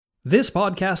This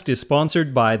podcast is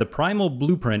sponsored by the Primal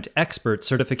Blueprint Expert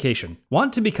Certification.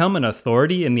 Want to become an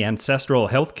authority in the ancestral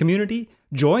health community?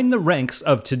 Join the ranks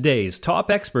of today's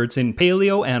top experts in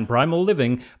paleo and primal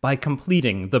living by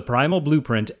completing the Primal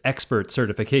Blueprint Expert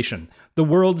Certification, the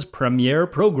world's premier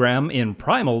program in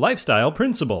primal lifestyle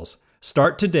principles.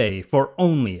 Start today for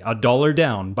only $1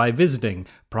 down by visiting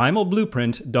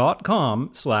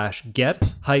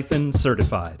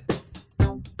primalblueprint.com/get-certified.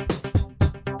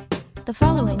 The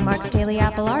following Mark's Daily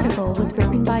Apple article was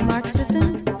written by Mark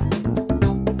Sisson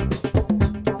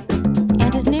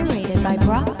and is narrated by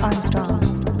Brock Armstrong.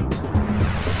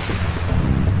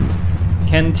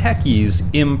 Can techies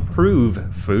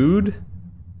improve food?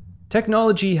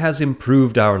 Technology has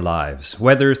improved our lives,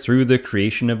 whether through the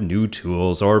creation of new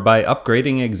tools or by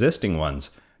upgrading existing ones.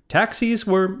 Taxis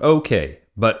were okay,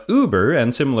 but Uber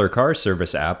and similar car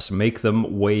service apps make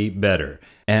them way better.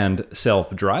 And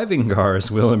self-driving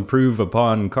cars will improve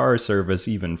upon car service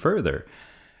even further.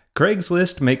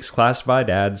 Craigslist makes classified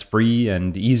ads free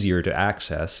and easier to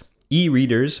access.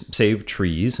 E-readers save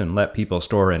trees and let people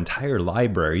store entire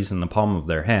libraries in the palm of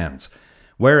their hands.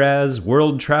 Whereas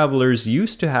world travelers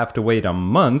used to have to wait a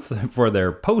month for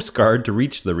their postcard to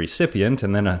reach the recipient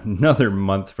and then another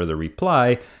month for the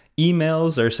reply,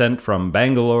 emails are sent from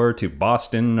Bangalore to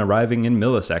Boston, arriving in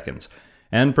milliseconds.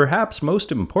 And perhaps most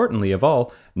importantly of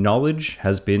all, knowledge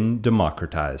has been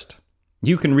democratized.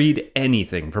 You can read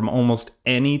anything from almost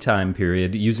any time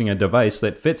period using a device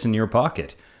that fits in your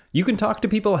pocket. You can talk to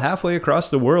people halfway across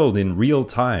the world in real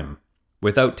time.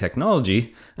 Without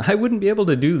technology, I wouldn't be able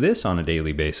to do this on a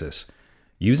daily basis.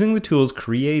 Using the tools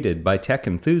created by tech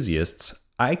enthusiasts,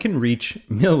 I can reach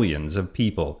millions of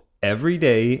people every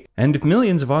day, and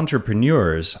millions of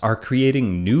entrepreneurs are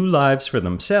creating new lives for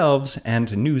themselves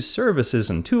and new services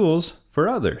and tools for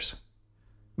others.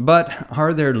 But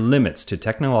are there limits to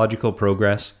technological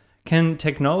progress? Can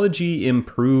technology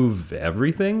improve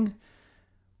everything?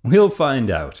 We'll find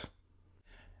out.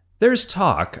 There's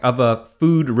talk of a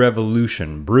food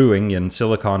revolution brewing in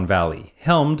Silicon Valley,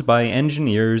 helmed by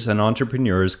engineers and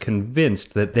entrepreneurs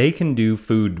convinced that they can do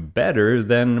food better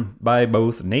than by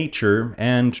both nature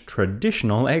and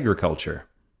traditional agriculture.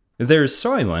 There's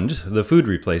Soylent, the food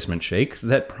replacement shake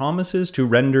that promises to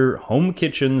render home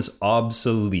kitchens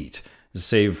obsolete,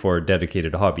 save for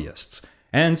dedicated hobbyists,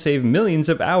 and save millions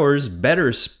of hours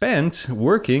better spent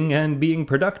working and being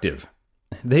productive.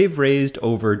 They've raised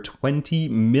over $20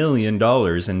 million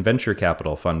in venture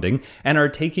capital funding and are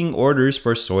taking orders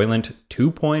for Soylent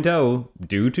 2.0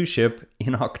 due to ship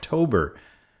in October.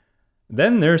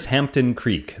 Then there's Hampton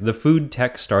Creek, the food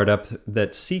tech startup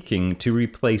that's seeking to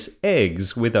replace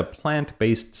eggs with a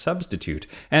plant-based substitute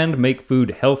and make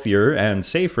food healthier and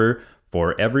safer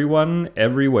for everyone,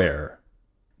 everywhere.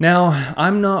 Now,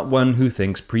 I'm not one who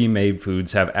thinks pre-made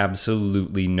foods have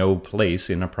absolutely no place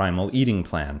in a primal eating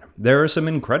plan. There are some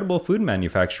incredible food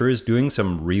manufacturers doing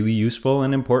some really useful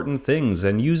and important things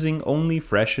and using only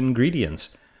fresh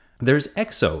ingredients. There's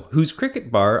Exo, whose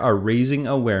Cricket Bar are raising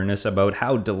awareness about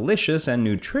how delicious and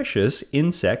nutritious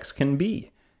insects can be.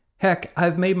 Heck,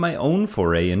 I've made my own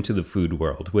foray into the food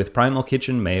world with Primal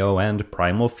Kitchen Mayo and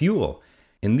Primal Fuel.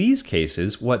 In these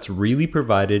cases, what's really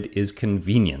provided is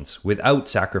convenience without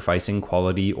sacrificing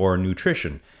quality or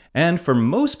nutrition. And for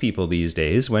most people these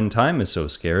days, when time is so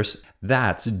scarce,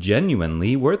 that's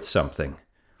genuinely worth something.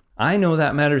 I know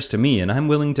that matters to me, and I'm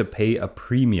willing to pay a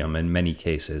premium in many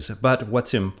cases. But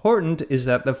what's important is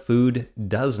that the food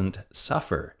doesn't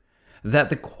suffer, that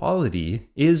the quality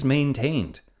is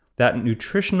maintained, that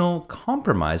nutritional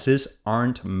compromises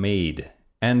aren't made,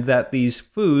 and that these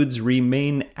foods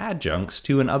remain adjuncts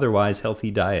to an otherwise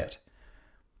healthy diet.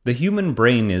 The human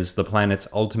brain is the planet's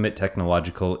ultimate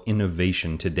technological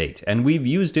innovation to date, and we've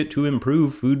used it to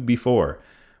improve food before.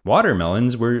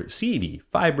 Watermelons were seedy,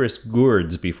 fibrous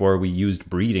gourds before we used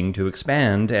breeding to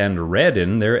expand and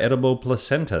redden their edible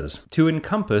placentas to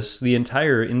encompass the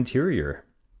entire interior.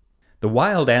 The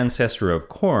wild ancestor of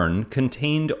corn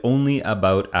contained only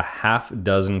about a half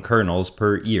dozen kernels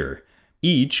per ear,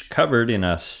 each covered in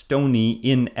a stony,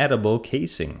 inedible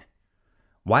casing.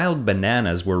 Wild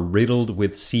bananas were riddled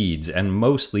with seeds and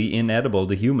mostly inedible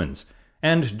to humans,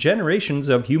 and generations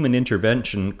of human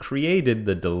intervention created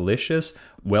the delicious,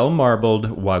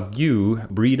 well-marbled Wagyu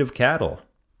breed of cattle.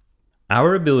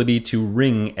 Our ability to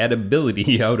wring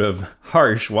edibility out of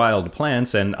harsh wild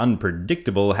plants and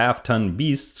unpredictable half-ton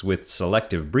beasts with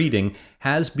selective breeding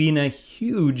has been a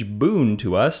huge boon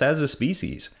to us as a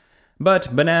species.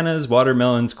 But bananas,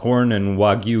 watermelons, corn, and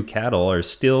Wagyu cattle are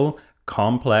still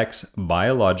complex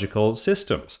biological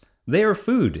systems. They are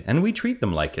food, and we treat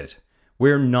them like it.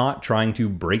 We're not trying to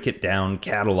break it down,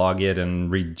 catalog it,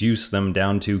 and reduce them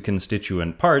down to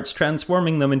constituent parts,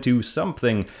 transforming them into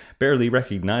something barely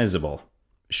recognizable.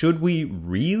 Should we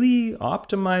really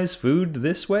optimize food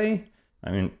this way?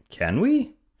 I mean, can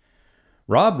we?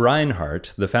 Rob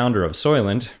Reinhart, the founder of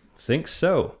Soylent, thinks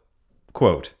so.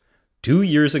 Quote, 2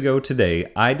 years ago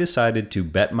today, I decided to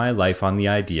bet my life on the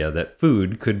idea that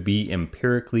food could be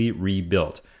empirically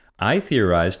rebuilt. I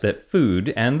theorized that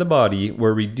food and the body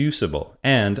were reducible,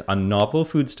 and a novel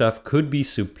foodstuff could be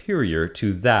superior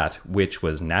to that which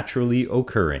was naturally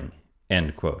occurring.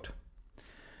 End quote.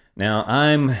 Now,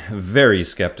 I'm very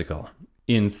skeptical.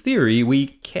 In theory, we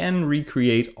can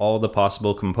recreate all the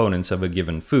possible components of a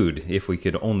given food if we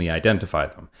could only identify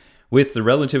them. With the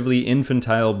relatively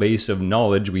infantile base of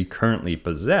knowledge we currently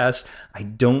possess, I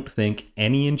don't think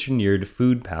any engineered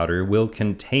food powder will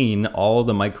contain all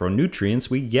the micronutrients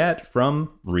we get from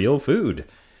real food.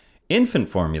 Infant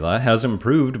formula has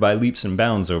improved by leaps and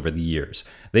bounds over the years.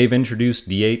 They've introduced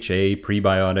DHA,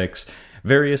 prebiotics,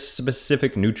 various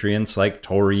specific nutrients like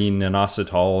taurine,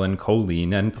 inositol, and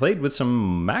choline, and played with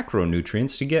some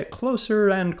macronutrients to get closer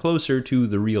and closer to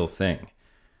the real thing.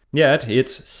 Yet,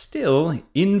 it's still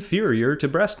inferior to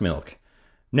breast milk.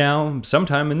 Now,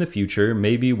 sometime in the future,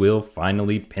 maybe we'll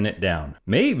finally pin it down.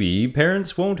 Maybe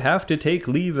parents won't have to take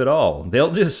leave at all.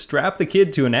 They'll just strap the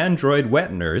kid to an android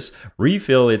wet nurse,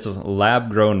 refill its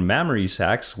lab-grown mammary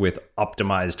sacs with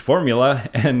optimized formula,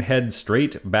 and head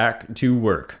straight back to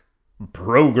work.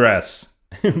 Progress!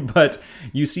 But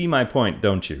you see my point,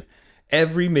 don't you?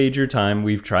 Every major time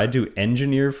we've tried to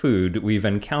engineer food, we've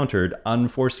encountered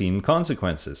unforeseen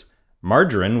consequences.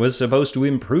 Margarine was supposed to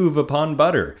improve upon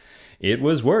butter. It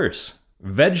was worse.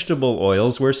 Vegetable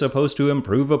oils were supposed to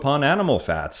improve upon animal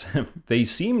fats. They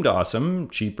seemed awesome,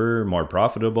 cheaper, more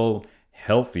profitable,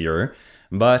 healthier,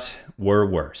 but were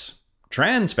worse.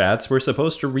 Trans fats were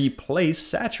supposed to replace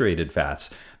saturated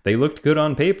fats. They looked good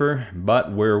on paper,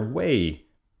 but were way,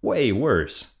 way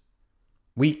worse.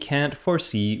 We can't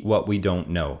foresee what we don't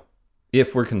know.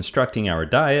 If we're constructing our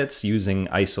diets using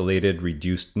isolated,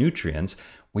 reduced nutrients,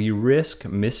 we risk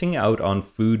missing out on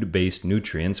food-based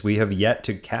nutrients we have yet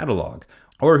to catalog,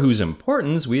 or whose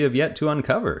importance we have yet to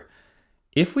uncover.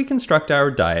 If we construct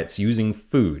our diets using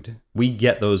food, we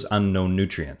get those unknown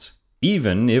nutrients,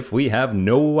 even if we have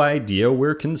no idea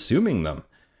we're consuming them.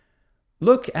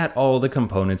 Look at all the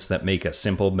components that make a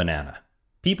simple banana.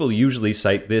 People usually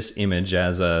cite this image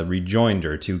as a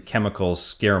rejoinder to chemical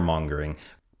scaremongering,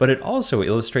 but it also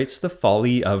illustrates the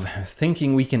folly of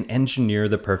thinking we can engineer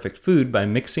the perfect food by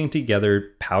mixing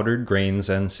together powdered grains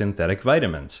and synthetic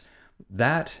vitamins.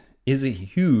 That is a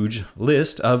huge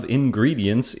list of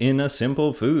ingredients in a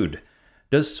simple food.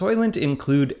 Does Soylent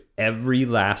include every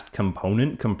last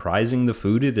component comprising the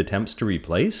food it attempts to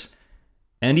replace?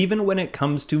 And even when it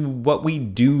comes to what we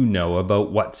do know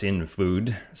about what's in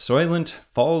food, Soylent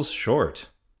falls short.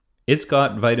 It's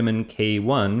got vitamin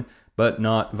K1, but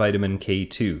not vitamin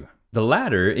K2. The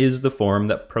latter is the form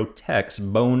that protects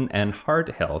bone and heart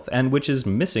health and which is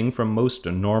missing from most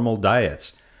normal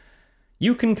diets.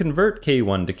 You can convert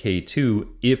K1 to K2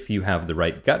 if you have the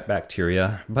right gut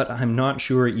bacteria, but I'm not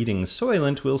sure eating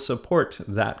Soylent will support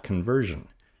that conversion.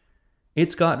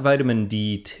 It's got vitamin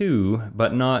D2,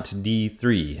 but not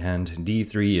D3, and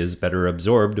D3 is better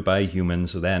absorbed by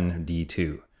humans than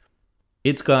D2.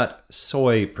 It's got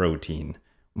soy protein,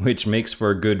 which makes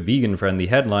for good vegan-friendly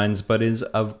headlines, but is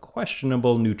of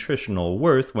questionable nutritional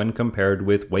worth when compared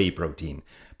with whey protein,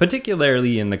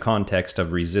 particularly in the context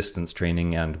of resistance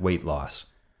training and weight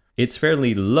loss. It's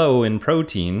fairly low in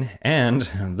protein, and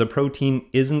the protein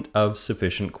isn't of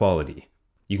sufficient quality.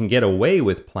 You can get away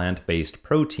with plant-based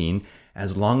protein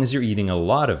as long as you're eating a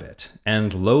lot of it,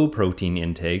 and low protein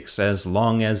intakes as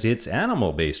long as it's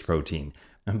animal-based protein.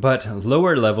 But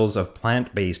lower levels of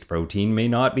plant-based protein may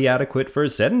not be adequate for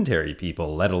sedentary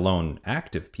people, let alone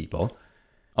active people.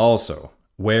 Also,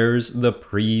 where's the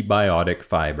prebiotic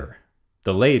fiber?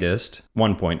 The latest,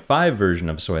 1.5 version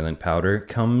of Soylent powder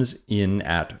comes in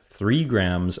at 3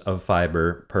 grams of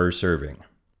fiber per serving.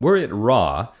 Were it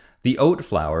raw, the oat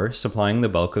flour, supplying the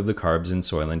bulk of the carbs in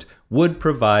Soylent, would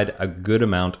provide a good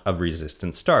amount of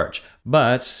resistant starch.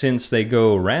 But since they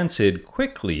go rancid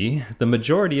quickly, the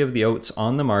majority of the oats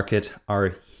on the market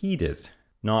are heated,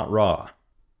 not raw.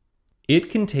 It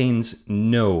contains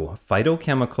no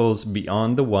phytochemicals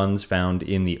beyond the ones found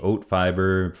in the oat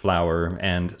fiber, flour,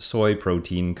 and soy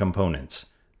protein components.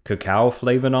 Cacao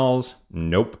flavonols?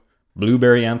 Nope.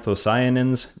 Blueberry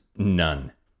anthocyanins?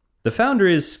 None. The founder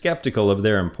is skeptical of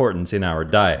their importance in our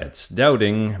diets,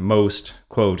 doubting most,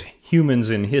 quote,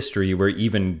 humans in history were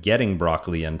even getting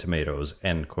broccoli and tomatoes,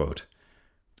 end quote.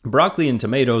 Broccoli and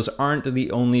tomatoes aren't the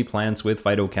only plants with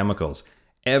phytochemicals.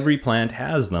 Every plant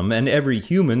has them, and every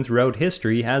human throughout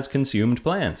history has consumed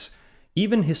plants.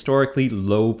 Even historically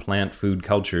low plant food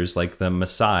cultures like the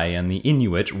Maasai and the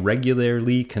Inuit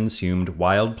regularly consumed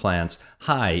wild plants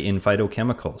high in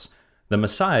phytochemicals. The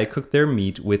Maasai cooked their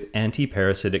meat with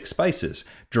anti-parasitic spices,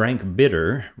 drank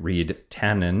bitter, read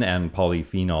tannin and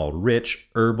polyphenol-rich,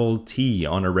 herbal tea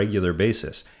on a regular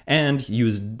basis, and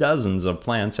used dozens of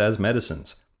plants as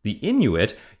medicines. The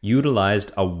Inuit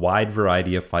utilized a wide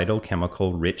variety of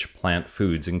phytochemical-rich plant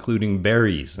foods, including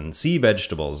berries and sea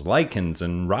vegetables, lichens,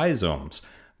 and rhizomes.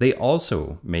 They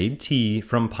also made tea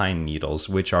from pine needles,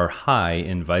 which are high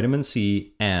in vitamin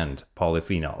C and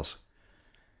polyphenols.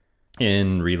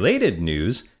 In related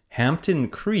news, Hampton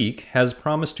Creek has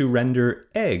promised to render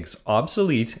eggs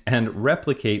obsolete and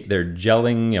replicate their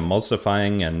gelling,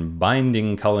 emulsifying, and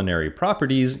binding culinary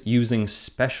properties using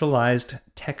specialized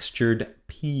textured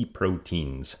pea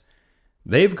proteins.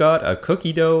 They've got a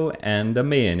cookie dough and a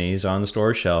mayonnaise on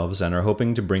store shelves and are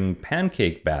hoping to bring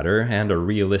pancake batter and a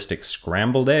realistic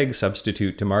scrambled egg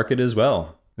substitute to market as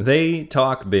well. They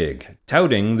talk big,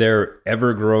 touting their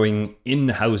ever-growing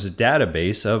in-house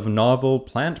database of novel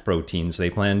plant proteins they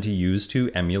plan to use to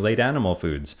emulate animal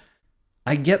foods.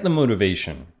 I get the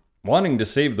motivation. Wanting to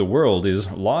save the world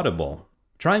is laudable.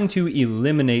 Trying to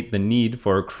eliminate the need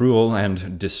for cruel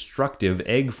and destructive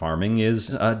egg farming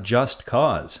is a just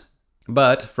cause.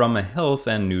 But from a health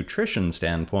and nutrition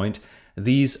standpoint,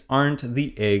 these aren't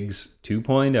the eggs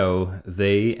 2.0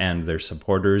 they and their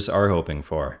supporters are hoping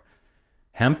for.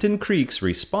 Hampton Creek's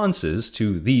responses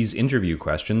to these interview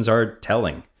questions are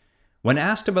telling. When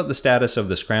asked about the status of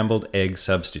the scrambled egg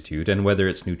substitute and whether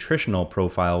its nutritional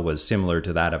profile was similar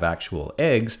to that of actual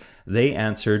eggs, they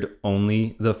answered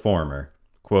only the former.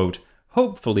 Quote,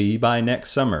 hopefully by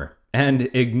next summer, and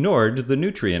ignored the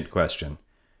nutrient question.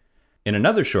 In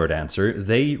another short answer,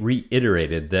 they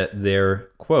reiterated that they're,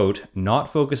 quote,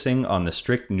 not focusing on the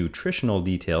strict nutritional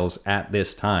details at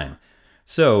this time.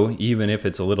 So, even if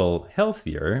it's a little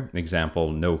healthier,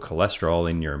 example, no cholesterol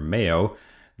in your mayo,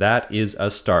 that is a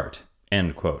start,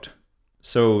 end quote.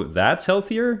 So that's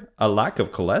healthier? A lack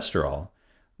of cholesterol?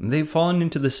 They've fallen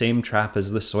into the same trap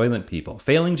as the Soylent people,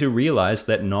 failing to realize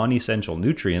that non-essential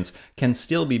nutrients can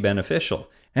still be beneficial.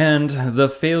 And the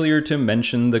failure to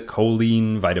mention the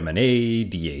choline, vitamin A,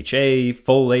 DHA,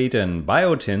 folate, and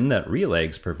biotin that real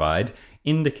eggs provide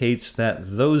indicates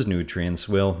that those nutrients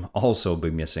will also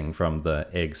be missing from the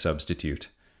egg substitute.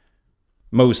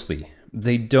 Mostly,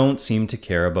 they don't seem to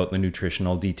care about the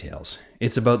nutritional details.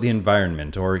 It's about the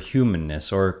environment or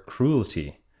humanness or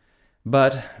cruelty.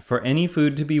 But for any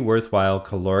food to be worthwhile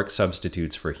caloric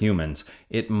substitutes for humans,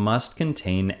 it must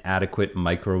contain adequate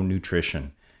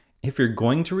micronutrition. If you're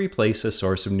going to replace a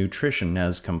source of nutrition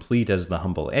as complete as the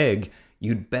humble egg,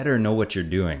 you'd better know what you're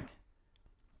doing.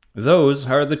 Those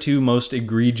are the two most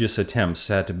egregious attempts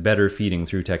at better feeding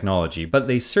through technology, but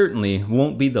they certainly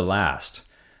won't be the last.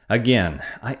 Again,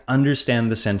 I understand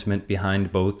the sentiment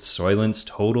behind both Soylent's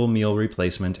total meal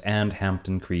replacement and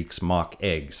Hampton Creek's mock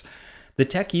eggs. The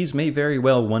Techies may very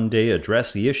well one day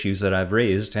address the issues that I've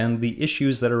raised and the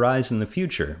issues that arise in the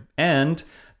future, and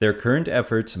their current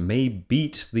efforts may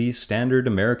beat the standard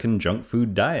American junk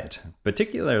food diet,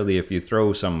 particularly if you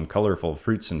throw some colorful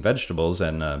fruits and vegetables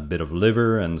and a bit of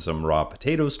liver and some raw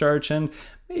potato starch and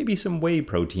maybe some whey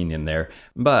protein in there,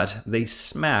 but they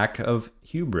smack of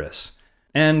hubris.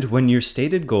 And when your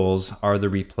stated goals are the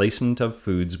replacement of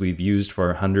foods we've used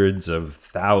for hundreds of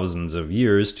thousands of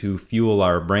years to fuel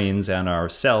our brains and our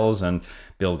cells and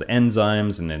build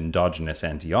enzymes and endogenous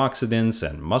antioxidants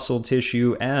and muscle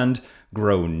tissue and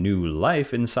grow new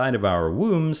life inside of our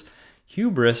wombs,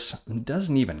 hubris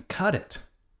doesn't even cut it.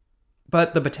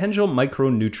 But the potential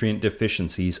micronutrient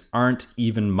deficiencies aren't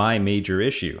even my major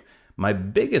issue. My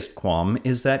biggest qualm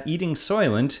is that eating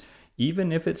Soylent,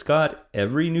 even if it's got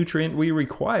every nutrient we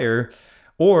require,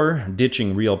 or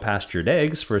ditching real pastured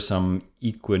eggs for some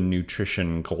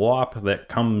equinutrition glop that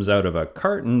comes out of a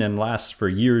carton and lasts for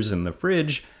years in the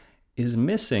fridge, is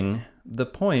missing the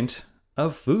point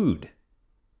of food.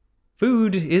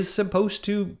 Food is supposed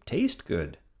to taste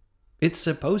good. It's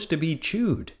supposed to be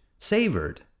chewed,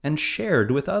 savored, and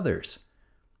shared with others.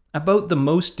 About the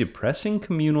most depressing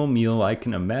communal meal I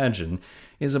can imagine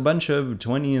is a bunch of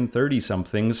 20 and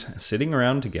 30-somethings sitting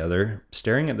around together,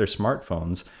 staring at their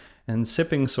smartphones, and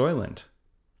sipping Soylent.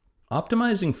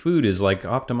 Optimizing food is like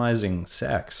optimizing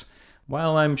sex.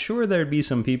 While I'm sure there'd be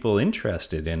some people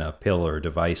interested in a pill or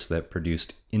device that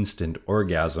produced instant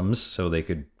orgasms so they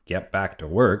could get back to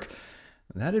work,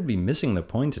 that'd be missing the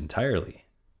point entirely.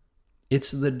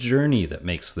 It's the journey that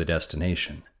makes the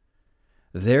destination.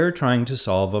 They're trying to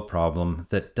solve a problem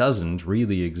that doesn't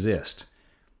really exist.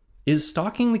 Is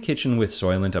stocking the kitchen with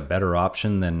Soylent a better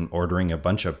option than ordering a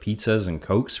bunch of pizzas and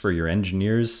Cokes for your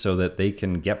engineers so that they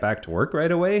can get back to work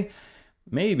right away?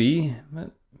 Maybe,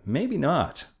 but maybe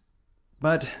not.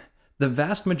 But the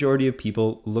vast majority of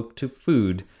people look to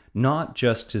food not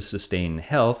just to sustain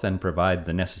health and provide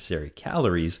the necessary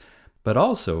calories, but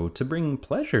also to bring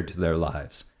pleasure to their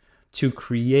lives, to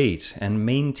create and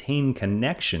maintain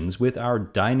connections with our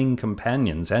dining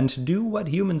companions, and to do what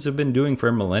humans have been doing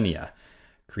for millennia: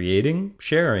 creating,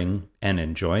 sharing, and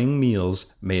enjoying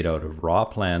meals made out of raw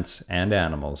plants and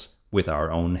animals with our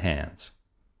own hands.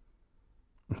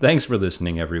 Thanks for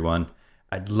listening, everyone.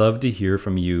 I'd love to hear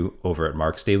from you over at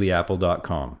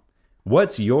marksdailyapple.com.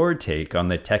 What's your take on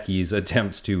the Techies'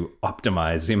 attempts to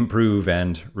optimize, improve,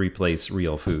 and replace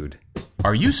real food?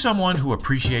 Are you someone who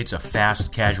appreciates a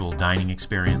fast, casual dining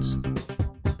experience?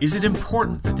 Is it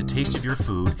important that the taste of your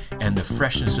food and the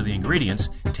freshness of the ingredients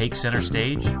take center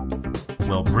stage?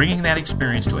 Well, bringing that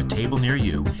experience to a table near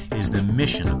you is the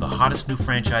mission of the hottest new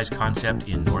franchise concept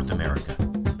in North America,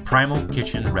 Primal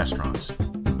Kitchen Restaurants.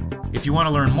 If you want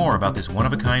to learn more about this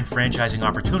one-of-a-kind franchising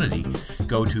opportunity,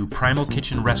 go to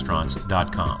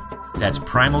primalkitchenrestaurants.com. That's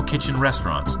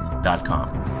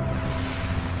primalkitchenrestaurants.com.